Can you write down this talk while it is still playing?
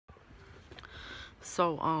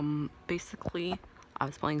So, basically, I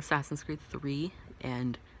was playing Assassin's Creed 3,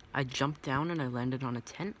 and I jumped down and I landed on a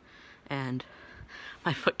tent, and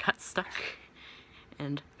my foot got stuck,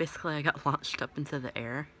 and basically I got launched up into the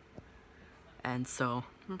air, and so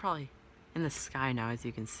I'm probably in the sky now, as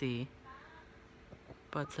you can see.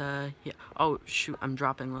 But, yeah. Oh, shoot, I'm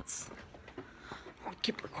dropping. I'll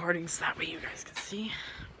keep recording so that way you guys can see.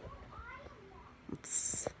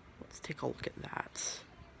 Let's take a look at that.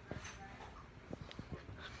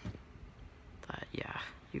 But yeah,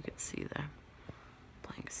 you can see there.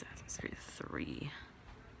 Playing Assassin's Creed 3.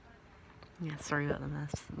 Yeah, sorry about the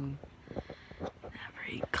mess. I'm not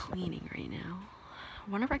very cleaning right now. I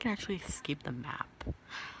wonder if I can actually escape the map.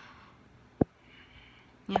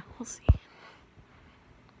 Yeah, we'll see.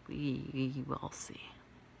 We will see.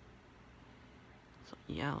 So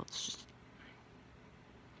yeah, let's just...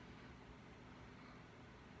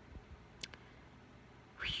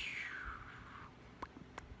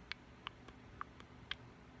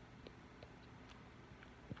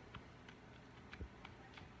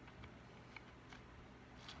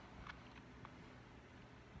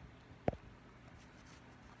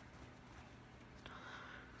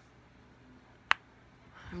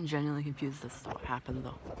 I'm genuinely confused as to what happened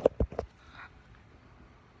though.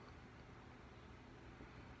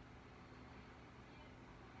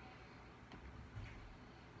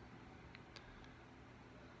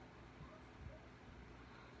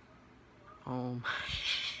 Oh my...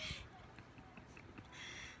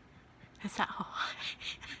 Is that how...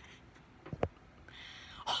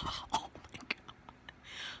 Oh my god.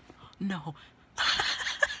 No,